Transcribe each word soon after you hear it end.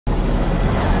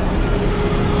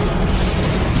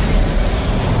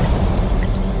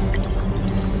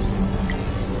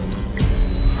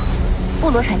布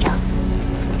罗船长，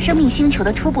生命星球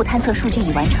的初步探测数据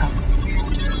已完成。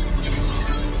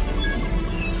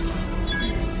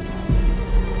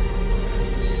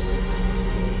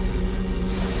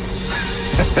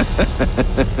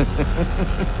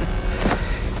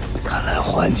看来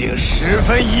环境十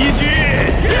分宜居。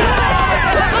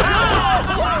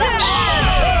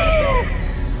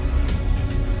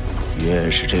越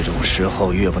是这种时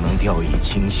候，越不能掉以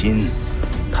轻心。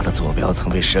他的坐标曾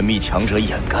被神秘强者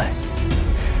掩盖，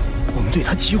我们对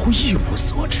他几乎一无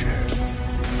所知。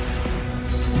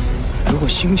如果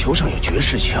星球上有绝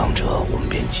世强者，我们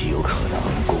便极有可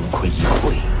能功亏一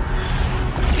篑。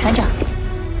船长，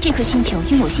这颗星球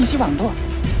拥有信息网络，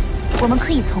我们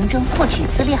可以从中获取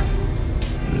资料。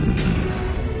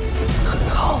很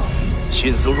好，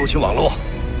迅速入侵网络，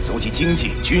搜集经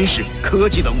济、军事、科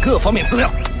技等各方面资料。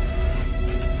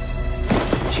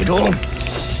其中，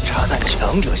查探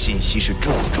强者信息是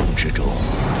重中之重。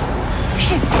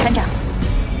是，船长。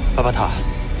巴巴塔，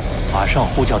马上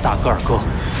呼叫大哥二哥，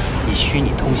以虚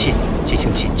拟通信进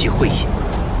行紧急会议。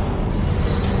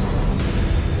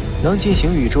能进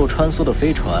行宇宙穿梭的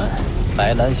飞船，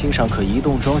白蓝星上可移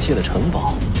动装卸的城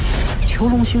堡，囚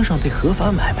龙星上被合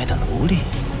法买卖的奴隶。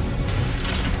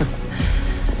哼，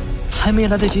还没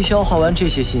来得及消化完这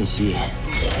些信息，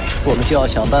我们就要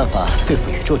想办法对付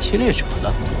宇宙侵略者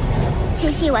了。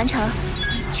解析已完成，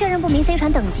确认不明飞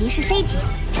船等级是 C 级。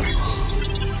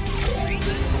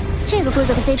这个规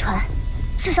格的飞船，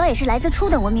至少也是来自初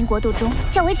等文明国度中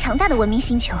较为强大的文明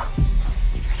星球，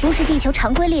不是地球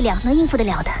常规力量能应付得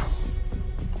了的。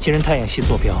既然太阳系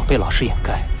坐标被老师掩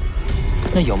盖，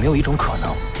那有没有一种可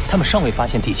能，他们尚未发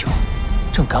现地球，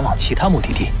正赶往其他目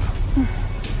的地？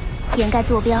掩盖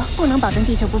坐标不能保证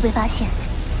地球不被发现。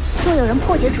若有人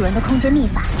破解主人的空间秘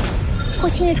法，或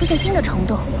侵略出现新的虫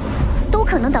洞，都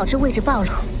可能导致位置暴露。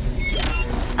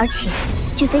而且，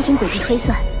据飞行轨迹推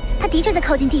算，它的确在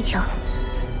靠近地球。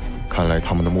看来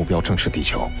他们的目标正是地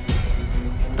球，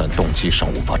但动机尚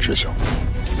无法知晓。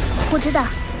我知道，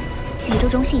宇宙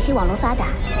中信息网络发达，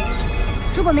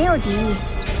如果没有敌意，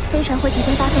飞船会提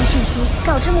前发送讯息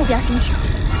告知目标星球。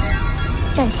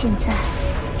但现在，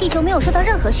地球没有收到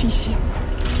任何讯息。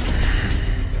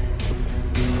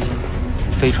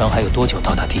飞船还有多久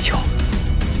到达地球？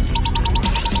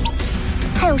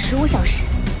还有15小时。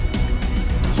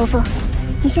罗峰，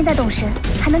你现在动身，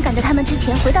还能赶在他们之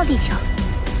前回到地球。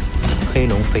黑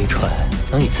龙飞船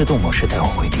能以自动模式带我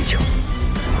回地球。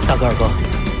大哥二哥，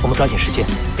我们抓紧时间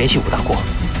联系五大国。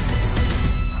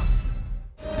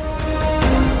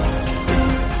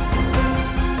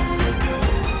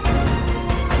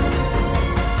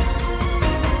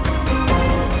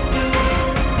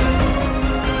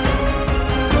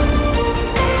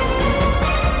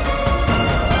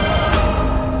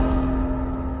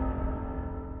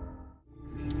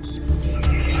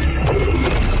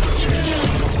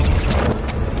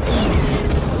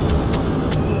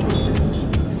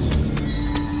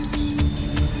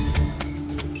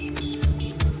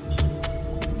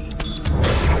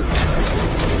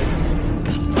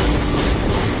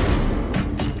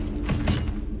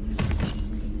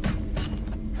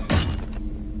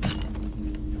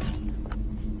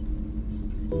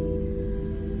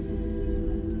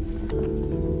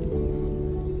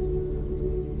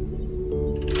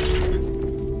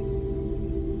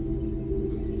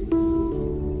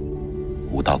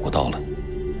五大国到了。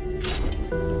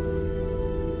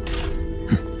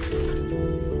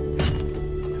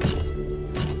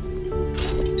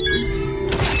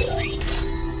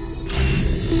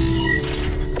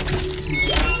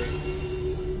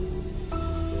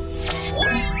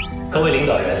各位领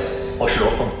导人，我是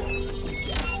罗峰。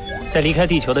在离开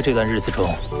地球的这段日子中，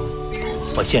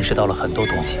我见识到了很多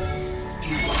东西。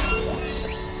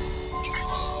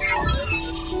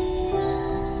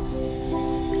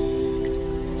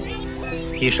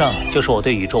以上就是我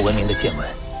对宇宙文明的见闻，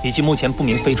以及目前不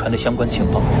明飞船的相关情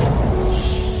报。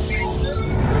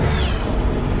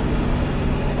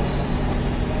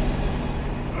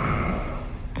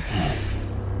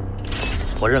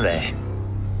我认为，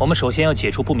我们首先要解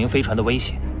除不明飞船的威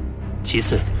胁，其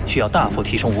次需要大幅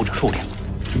提升武者数量，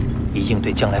以应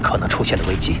对将来可能出现的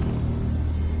危机。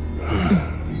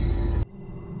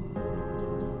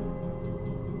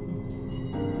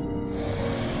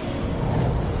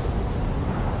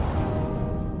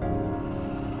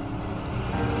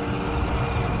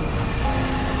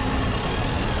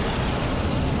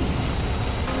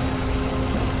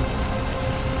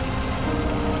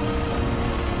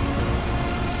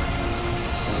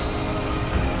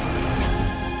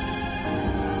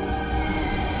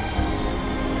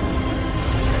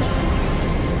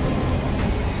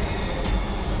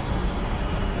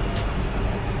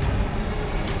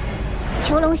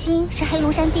囚龙星是黑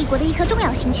龙山帝国的一颗重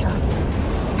要星球，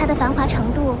它的繁华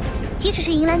程度，即使是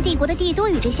银蓝帝国的帝都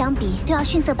与之相比，都要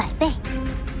逊色100倍。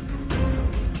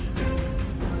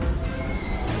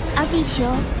而地球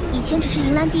以前只是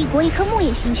银蓝帝国一颗木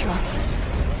叶星球，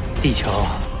地球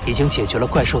已经解决了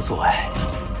怪兽阻碍，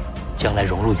将来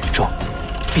融入宇宙，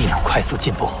必能快速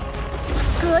进步。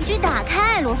格局打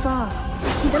开，罗峰，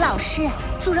你的老师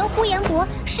主人呼延博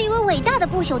是一位伟大的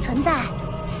不朽存在，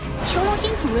囚龙星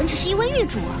主人只是一位狱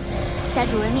主，在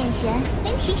主人面前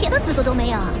连提鞋的资格都没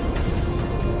有。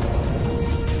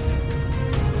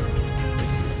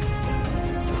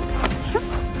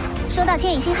收到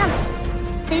牵引信号，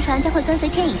飞船将会跟随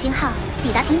牵引信号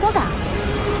抵达停泊港。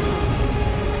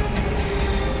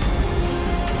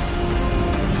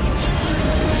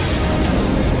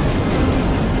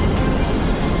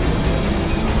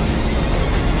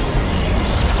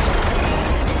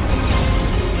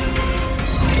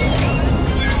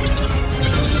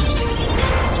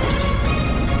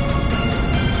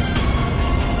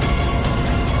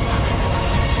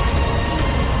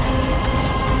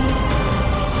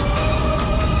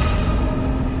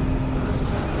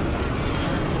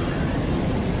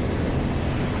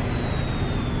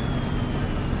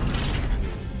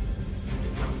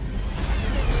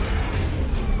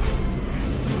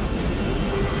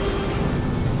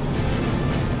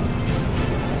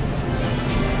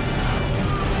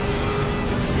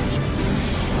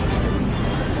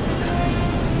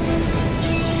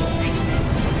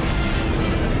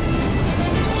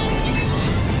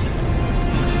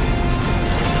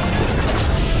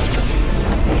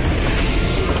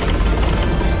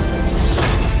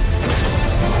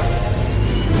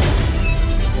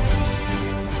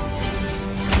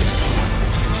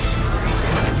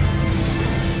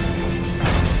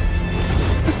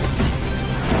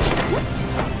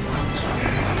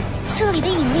这里的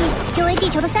引力约为地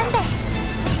球的3倍。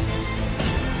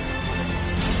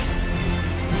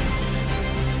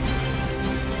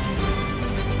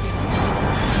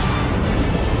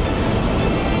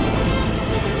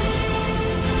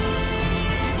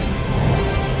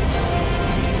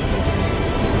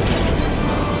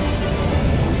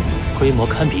规模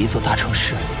堪比一座大城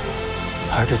市，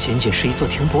而这仅仅是一座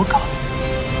停泊港。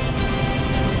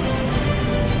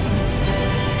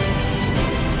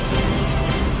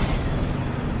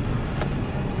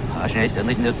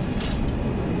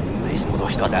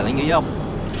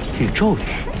宇宙语，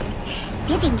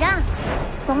别紧张，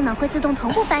光脑会自动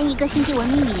同步翻译一个星际文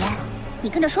明语言，你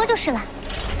跟着说就是了。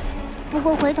不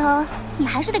过回头你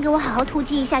还是得给我好好突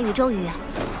击一下宇宙语，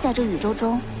在这宇宙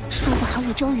中说不好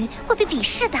宇宙语会被鄙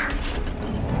视的。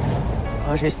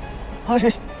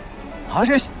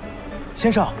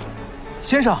先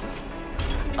生，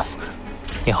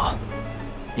你好，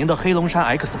您的黑龙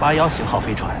山 X81型号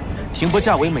飞船，停泊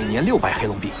价为每年600黑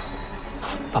龙币。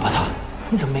巴巴塔，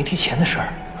你怎么没提钱的事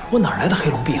儿？我哪来的黑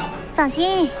龙币啊？放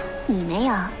心，你没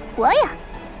有，我有。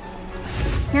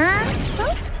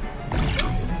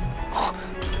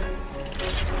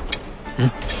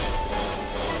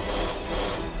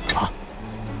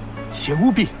钱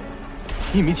务币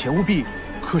，1枚钱务币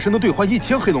可是能兑换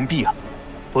1000黑龙币啊！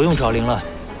不用找零了。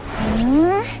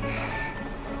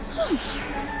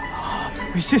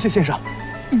谢谢先生。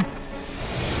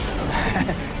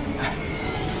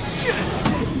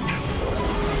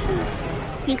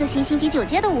一个行星级9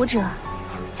阶的武者，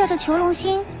在这囚龙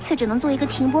星却只能做一个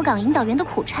停泊港引导员的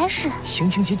苦差事。行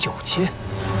星级9阶。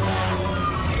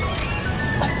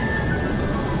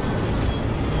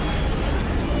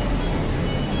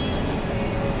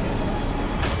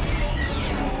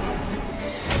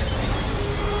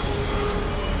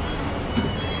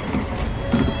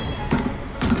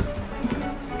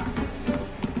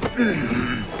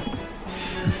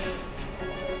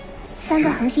3个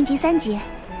恒星级3阶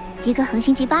，1个恒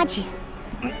星级8阶。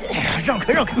让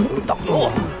开，挡着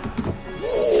我！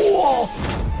哇，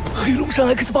黑龙山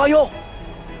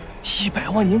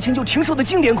X81，100万年前就停售的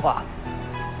经典款，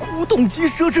古董级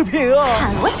奢侈品啊！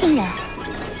塔罗星人，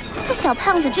这小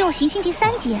胖子只有行星级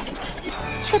3阶，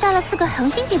却带了4个恒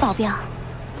星级保镖，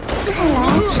看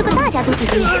来是个大家族子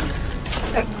弟。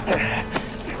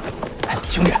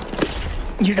兄弟，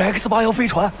你这 X81飞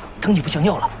船等你不想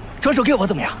要了，转手给我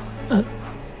怎么样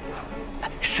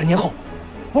？10年后，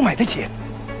我买得起。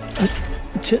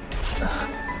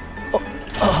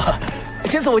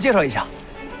先自我介绍一下，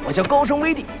我叫高升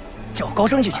威力，叫我高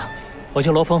升就行。我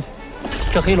叫罗峰，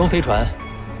这黑龙飞船，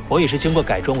我也是经过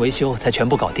改装维修才全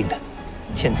部搞定的，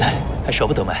现在还舍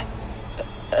不得卖。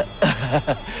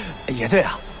也对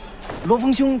啊，罗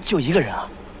峰兄就一个人啊，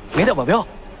没带保镖。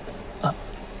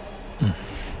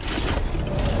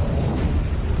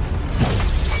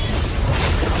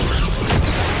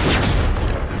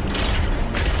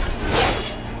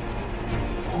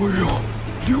呦，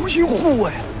流银护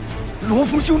卫，罗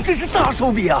峰兄真是大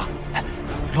手笔啊！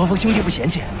罗峰兄弟不嫌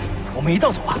弃，我们一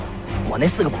道走吧。我那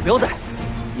4个保镖在，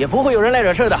也不会有人来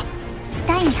惹事的。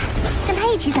答应他，跟他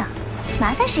一起走，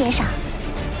麻烦事也少。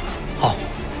好。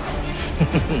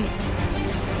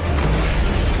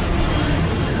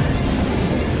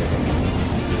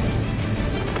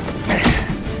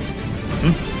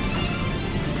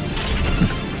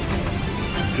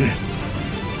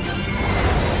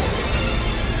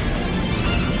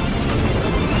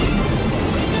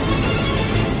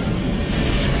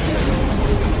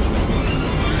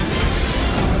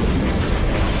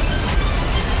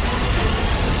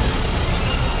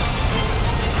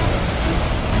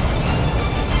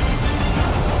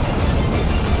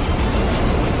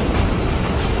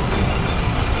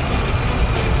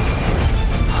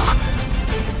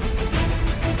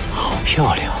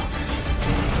漂亮，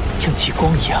像极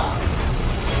光一样。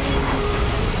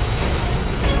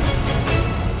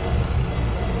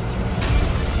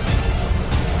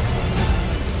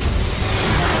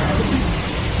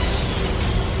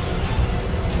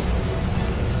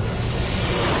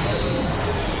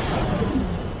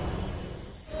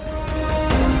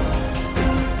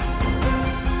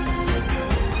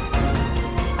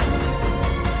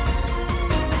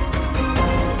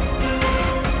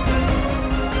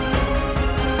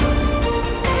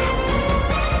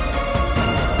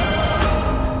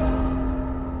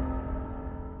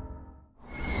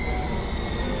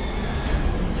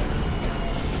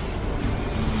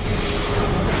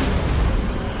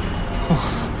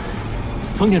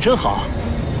风景真好。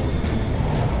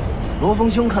罗峰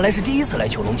兄看来是第一次来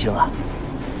囚龙星啊。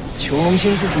囚龙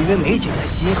星自定约美景才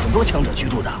吸引很多强者居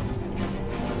住的，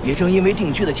也正因为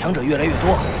定居的强者越来越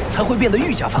多，才会变得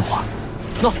愈加繁华。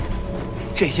喏，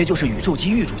这些就是宇宙级、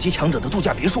域主级强者的度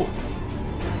假别墅。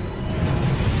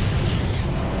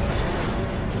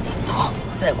好，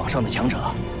再往上的强者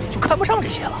就看不上这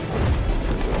些了。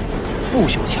不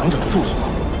朽强者的住所，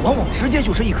往往直接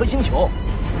就是一颗星球。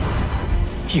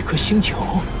一颗星球，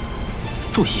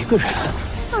住1个人。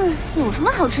有什么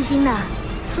好吃惊的？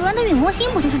主人的陨魔星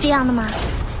不就是这样的吗？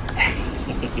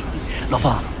老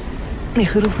方，那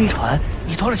黑龙飞船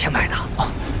你多少钱买的？啊，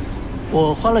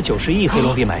我花了90亿黑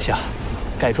龙币买下，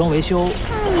改装维修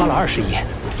花了20亿。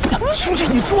兄弟，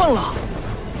你赚了！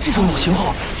这种老型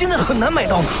号现在很难买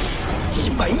到呢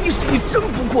，110亿真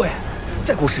不贵。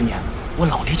再过10年，我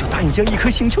老爹就答应将一颗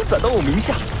星球转到我名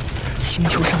下，星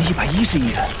球上110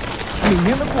亿人，每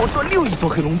年能给我赚6亿多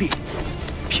黑龙币。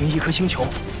凭一颗星球，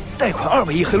贷款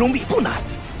200亿黑龙币不难。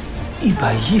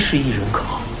110亿人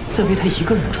口，再为他一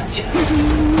个人赚钱，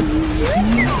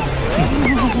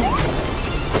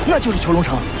那就是囚龙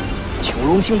城，囚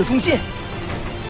龙星的中心。